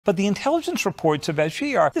But the intelligence reports about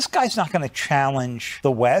Xi are, this guy's not going to challenge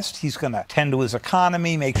the West. He's going to tend to his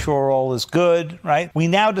economy, make sure all is good, right? We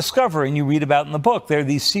now discover, and you read about in the book, there are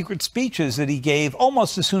these secret speeches that he gave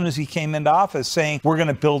almost as soon as he came into office saying, we're going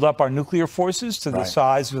to build up our nuclear forces to the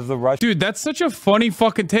size of the Russian. Dude, that's such a funny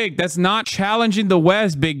fucking take. That's not challenging the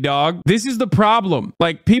West, big dog. This is the problem.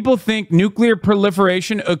 Like, people think nuclear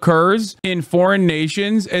proliferation occurs in foreign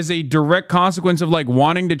nations as a direct consequence of like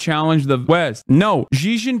wanting to challenge the West. No,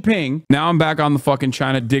 Xi Jinping, now I'm back on the fucking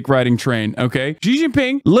China dick riding train, okay? Xi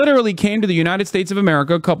Jinping literally came to the United States of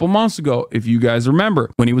America a couple months ago, if you guys remember.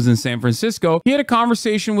 When he was in San Francisco, he had a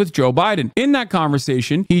conversation with Joe Biden. In that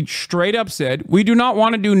conversation, he straight up said, we do not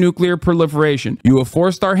want to do nuclear proliferation. You have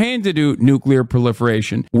forced our hand to do nuclear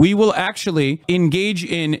proliferation. We will actually engage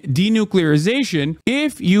in denuclearization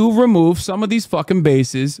if you remove some of these fucking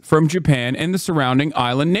bases from Japan and the surrounding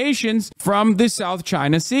island nations from the South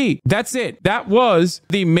China Sea. That's it. That was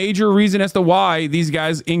the major reason as to why these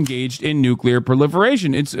guys engaged in nuclear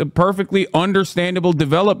proliferation. It's a perfectly understandable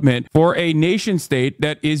development for a nation state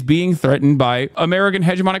that is being threatened by American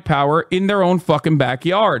hegemonic power in their own fucking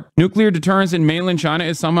backyard. Nuclear deterrence in mainland China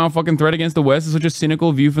is somehow a fucking threat against the West. Is such a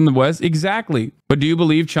cynical view from the West. Exactly. But do you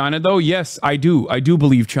believe China though? Yes, I do. I do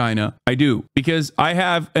believe China. I do. Because I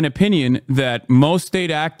have an opinion that most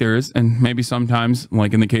state actors, and maybe sometimes,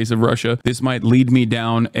 like in the case of Russia, this might lead me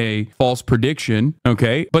down a false prediction,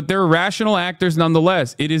 okay? But they're rational actors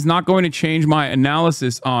nonetheless. It is not going to change my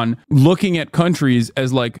analysis on looking at countries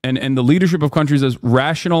as like, and the leadership of countries as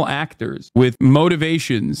rational actors with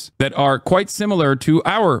motivations that are quite similar to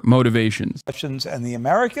our motivations. And the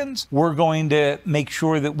Americans, we're going to make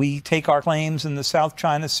sure that we take our claims in the South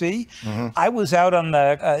China Sea. I was out on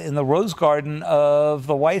the in the Rose Garden of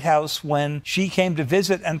the White House when Xi came to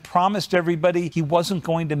visit and promised everybody he wasn't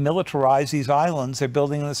going to militarize these islands they're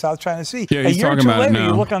building in the South China Sea. Yeah, a year or two later, you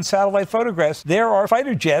now. look on satellite photographs, there are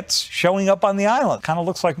fighter jets showing up on the island. Kind of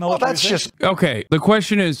looks like militarization. That's just... Okay, the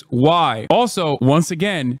question is why? Also, once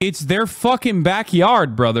again, it's their fucking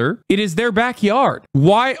backyard, brother. It is their backyard.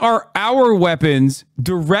 Why are our weapons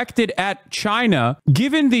directed at China?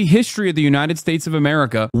 Given the history of the United States of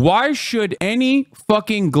America, why should any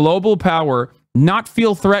fucking global power not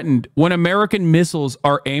feel threatened when American missiles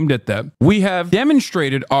are aimed at them? We have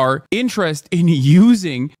demonstrated our interest in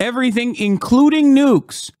using everything, including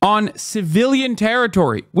nukes, on civilian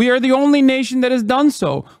territory. We are the only nation that has done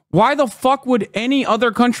so. Why the fuck would any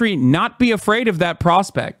other country not be afraid of that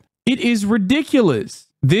prospect? It is ridiculous.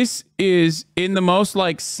 This is in the most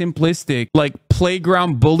like simplistic, like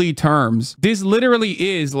playground bully terms. This literally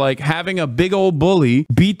is like having a big old bully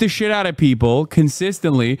beat the shit out of people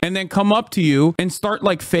consistently and then come up to you and start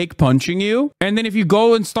like fake punching you. And then if you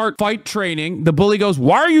go and start fight training, the bully goes,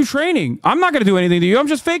 why are you training? I'm not going to do anything to you. I'm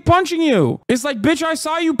just fake punching you. It's like, bitch, I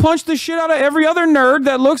saw you punch the shit out of every other nerd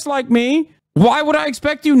that looks like me. Why would I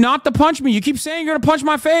expect you not to punch me? You keep saying you're going to punch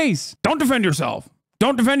my face. Don't defend yourself.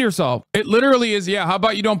 Don't defend yourself. It literally is, yeah, how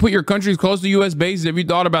about you don't put your countries close to U.S. bases? Have you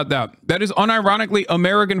thought about that? That is unironically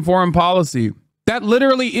American foreign policy. That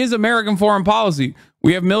literally is American foreign policy.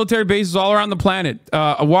 We have military bases all around the planet.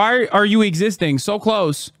 Why are you existing so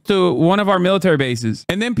close to one of our military bases?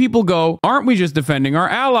 And then people go, aren't we just defending our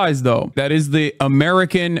allies though? That is the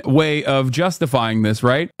American way of justifying this,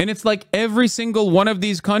 right? And it's like every single one of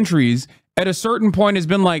these countries at a certain point has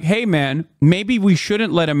been like, hey man, maybe we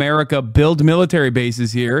shouldn't let America build military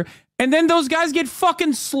bases here. And then those guys get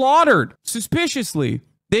fucking slaughtered suspiciously.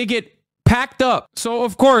 They get packed up. So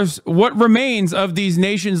of course, what remains of these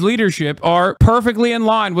nations' leadership are perfectly in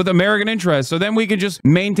line with American interests. So then we can just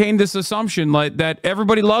maintain this assumption like that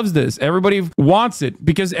everybody loves this. Everybody wants it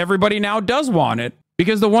because everybody now does want it,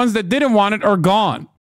 because the ones that didn't want it are gone.